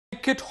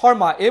দীক্ষিত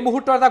শৰ্মা এই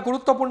মুহূৰ্তত এটা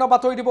গুৰুত্বপূৰ্ণ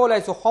বাতৰি দিব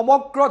ওলাইছো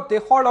সমগ্ৰ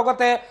দেশৰ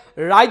লগতে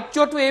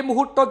ৰাজ্যটো এই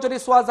মুহূৰ্তত যদি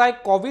চোৱা যায়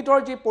কোভিডৰ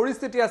যি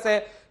পৰিস্থিতি আছে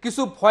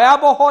কিছু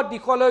ভয়াবহ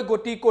দিশলৈ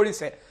গতি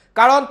কৰিছে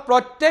কাৰণ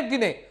প্ৰত্যেক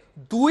দিনে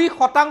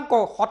 2%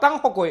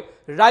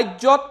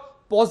 ৰাজ্যত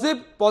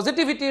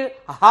পজিটিভিটিৰ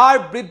হাৰ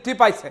বৃদ্ধি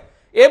পাইছে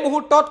এই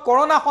মুহূৰ্তত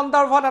কৰোনা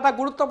সন্দৰ্ভত এটা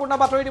গুৰুত্বপূৰ্ণ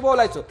বাতৰি দিব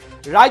ওলাইছো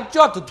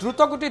ৰাজ্যত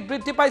দ্ৰুতগতিত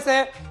বৃদ্ধি পাইছে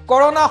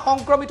কৰোনা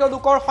সংক্ৰমিত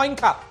লোকৰ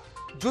সংখ্যা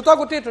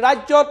দ্ৰুতগতিত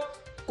ৰাজ্যত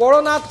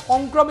কৰোনাত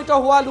সংক্ৰমিত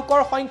হোৱা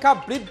লোকৰ সংখ্যা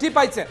বৃদ্ধি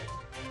পাইছে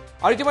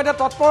আৰু ইতিমধ্যে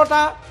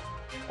তৎপৰতা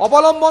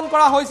অৱলম্বন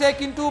কৰা হৈছে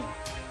কিন্তু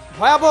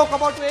ভয়াবহ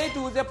খবৰটো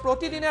এইটো যে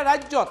প্ৰতিদিনে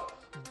ৰাজ্যত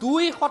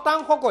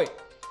 2%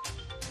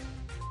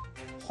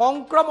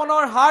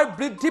 সংক্ৰমণৰ হাৰ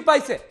বৃদ্ধি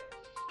পাইছে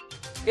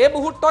এই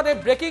মুহূৰ্তত এই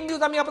ব্ৰেকিং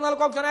নিউজ আমি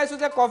আপোনালোকক জনাইছো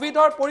যে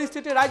কোভিডৰ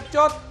পৰিস্থিতি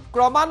ৰাজ্যত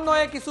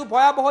ক্ৰমান্বয়ে কিছু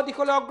ভয়াবহ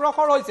দিশলৈ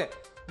অগ্ৰসৰ হৈছে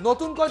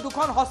নতুনকৈ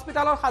দুখন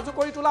হস্পিটালৰ সাজু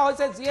কৰি তোলা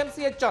হৈছে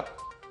জিএমচিএইচত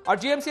আৰু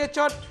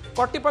জিএমচিএইচত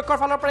কৰ্তৃপক্ষৰ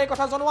ফালৰ পৰা এই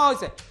কথা জনোৱা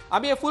হৈছে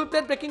আমি এই ফুল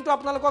প্লেট ব্ৰেকিংটো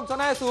আপোনালোকক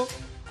জনাই আছো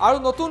আৰু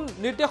নতুন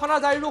নিৰ্দেশনা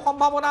জাৰিৰো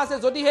সম্ভাৱনা আছে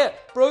যদিহে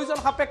প্ৰয়োজন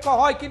সাপেক্ষ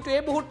হয় কিন্তু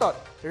এই মুহূৰ্তত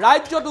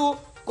ৰাজ্যটো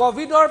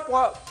কোভিডৰ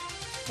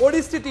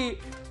পৰিস্থিতি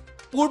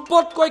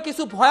পূৰ্বতকৈ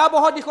কিছু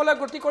ভয়াবহ দিশলৈ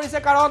গতি কৰিছে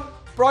কাৰণ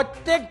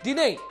প্ৰত্যেক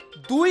দিনেই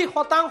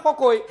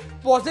 2%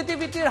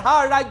 পজিটিভিটিৰ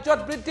হাৰ ৰাজ্যত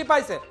বৃদ্ধি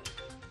পাইছে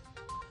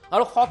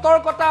আৰু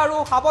সতৰ্কতা আৰু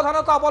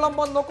সাৱধানতা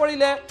অৱলম্বন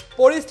নকৰিলে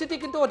পৰিস্থিতি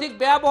কিন্তু অধিক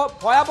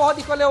ভয়াবহ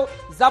দিশলৈও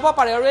যাব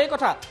পাৰে আৰু এই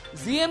কথা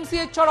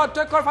জিএমচিএইচৰ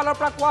অধ্যক্ষৰ ফালৰ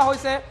পৰা কোৱা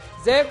হৈছে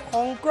যে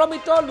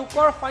সংক্ৰমিত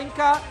লোকৰ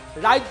সংখ্যা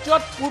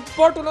ৰাজ্যত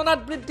পূৰ্বৰ তুলনাত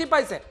বৃদ্ধি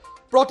পাইছে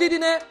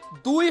প্ৰতিদিনে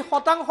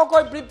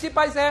 2% বৃদ্ধি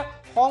পাইছে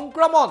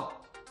সংক্ৰমণ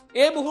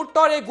এই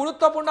মুহূৰ্তৰ এই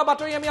গুৰুত্বপূৰ্ণ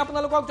বাতৰি আমি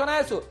আপোনালোকক জনাই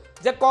আছো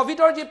যে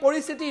কোভিডৰ যি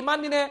পৰিস্থিতি ইমান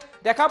দিনে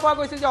দেখা পোৱা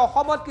গৈছিল যে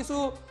অসমত কিছু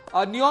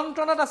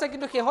নিয়ন্ত্ৰণত আছে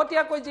কিন্তু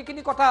শেহতীয়াকৈ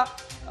যিখিনি কথা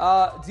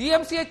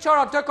জিএমচিএইচৰ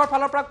অধ্যক্ষৰ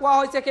ফালৰ পৰা কোৱা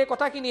হৈছে সেই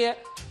কথাখিনিয়ে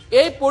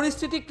এই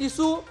পৰিস্থিতি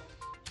কিছু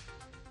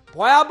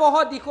ভয়াবহ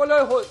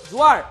দিশলৈ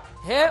যোৱাৰ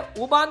হে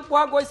উবান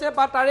পোৱা গৈছে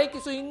বা তাৰে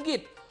কিছু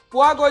ইংগিত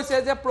পোৱা গৈছে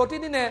যে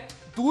প্ৰতিদিনে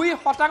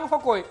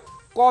 2%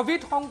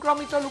 কোভিড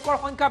সংক্ৰমিত লোকৰ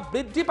সংখ্যা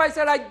বৃদ্ধি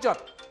পাইছে ৰাজ্যত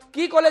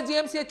কি ক'লে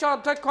জিএমচিএইচৰ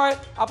অধ্যক্ষই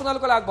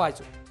আপোনালোকলৈ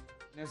আগবঢ়াইছো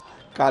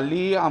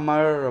কালি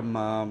আমাৰ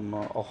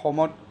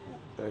অসমত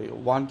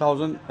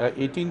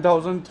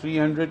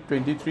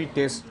 18,323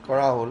 টেষ্ট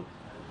কৰা হ'ল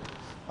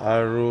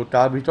আৰু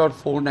তাৰ ভিতৰত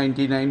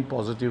 499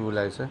 পজিটিভ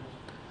ওলাইছে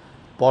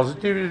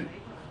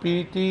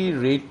পজিটিভিটি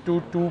ৰেটটো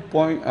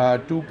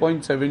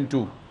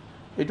 2.72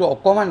 এইটো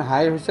অকণমান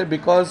হাই হৈছে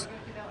because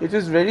it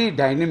is very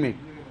dynamic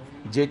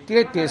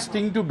যেতিয়া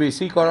টেষ্টিংটো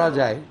বেছি কৰা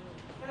যায়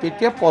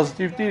তেতিয়া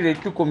পজিটিভিটি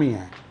ৰেটটো কমি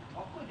আহে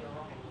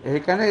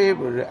সেইকাৰণে এই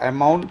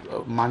এমাউণ্ট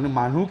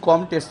মানুহ কম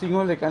টেষ্টিং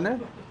হ'ল সেইকাৰণে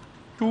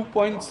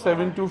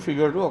 2.72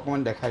 ফিগাৰটো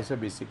অকণমান দেখাইছে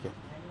বেছিকৈ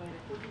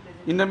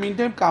in the mean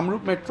time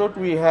Kamrup মেট্ৰত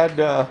we head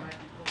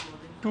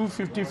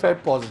 255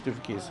 positive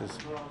cases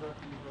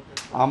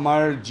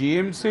আমাৰ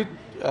জিএমচিত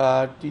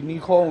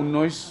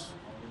 319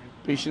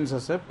 পেচেণ্টছ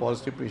আছে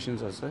পজিটিভ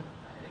পেচেণ্টছ আছে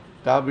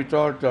তাৰ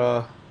ভিতৰত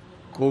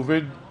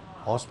কোভিড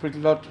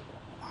হস্পিটেলত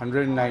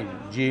 109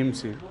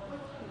 জিএমচিৰ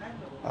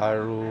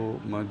আৰু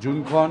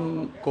যোনখন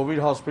কোভিড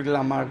হস্পিটেল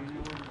আমাৰ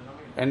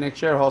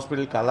NHR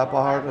হস্পিটেল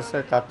কালাপাহাৰত আছে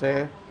তাতে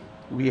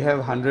we have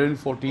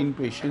 114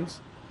 patients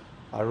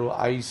আৰু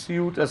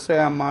ICUত আছে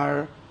আমাৰ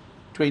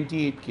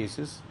 28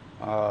 cases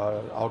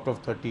out of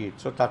 38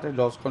 so তাতে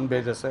 10খন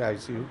বেড আছে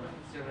ICU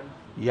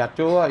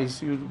ইয়াতেও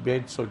ICU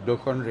বেড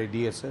 14খন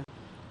ৰেডি আছে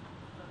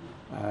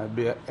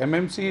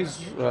MMC is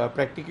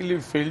practically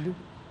filled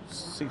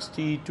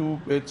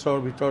 62 বেডছৰ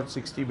ভিতৰত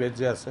 60 বেডছ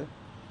আছে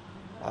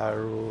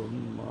আৰু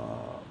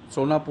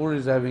Sonapur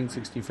is having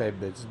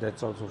 65 beds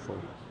that's also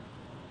full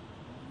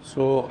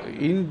so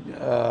in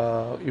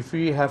if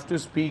we have to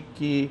speak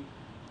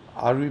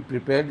are we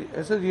prepared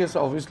I said yes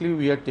obviously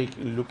we are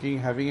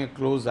having a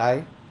close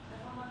eye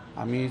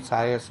আমি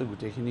চাই আছো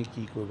গুটেখিনি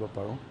কি কৰিব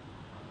পাৰো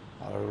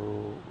আৰু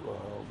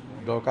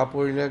দৰকাৰ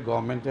পৰিলে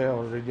গভৰ্নমেণ্টে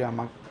অলৰেডি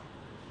আমাক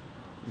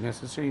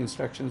necessary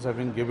instructions have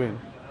been given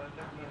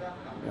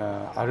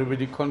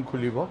আয়ুৰ্বেদিকখন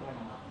খুলিব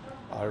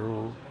আৰু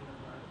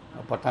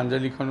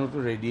পতঞ্জলিখনতো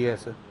ৰেডি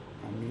আছে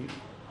আমি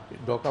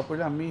দৰকাৰ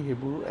পৰিলে আমি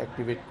সেইবোৰ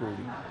এক্টিভেট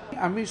কৰিম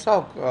আমি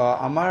চাওক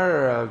আমাৰ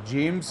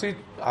জিএমচিত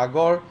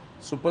আগৰ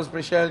ছুপাৰ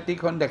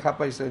স্পেচিয়েলিটিখন দেখা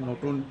পাইছে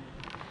নতুন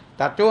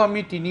তাতেও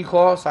আমি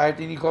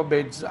 300-350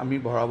 বেডছ আমি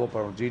ভৰাব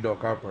পাৰোঁ যি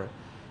দৰকাৰ পৰে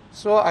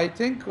চ' আই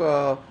থিংক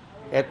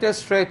এট এ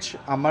ষ্ট্ৰেচ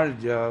আমাৰ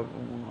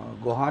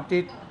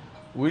গুৱাহাটীত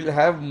উইল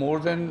হেভ মোৰ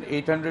then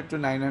 800 to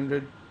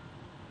 900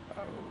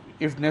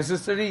 if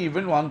necessary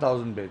even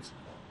 1,000 beds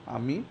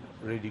আমি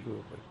ৰেডি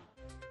কৰিব পাৰিম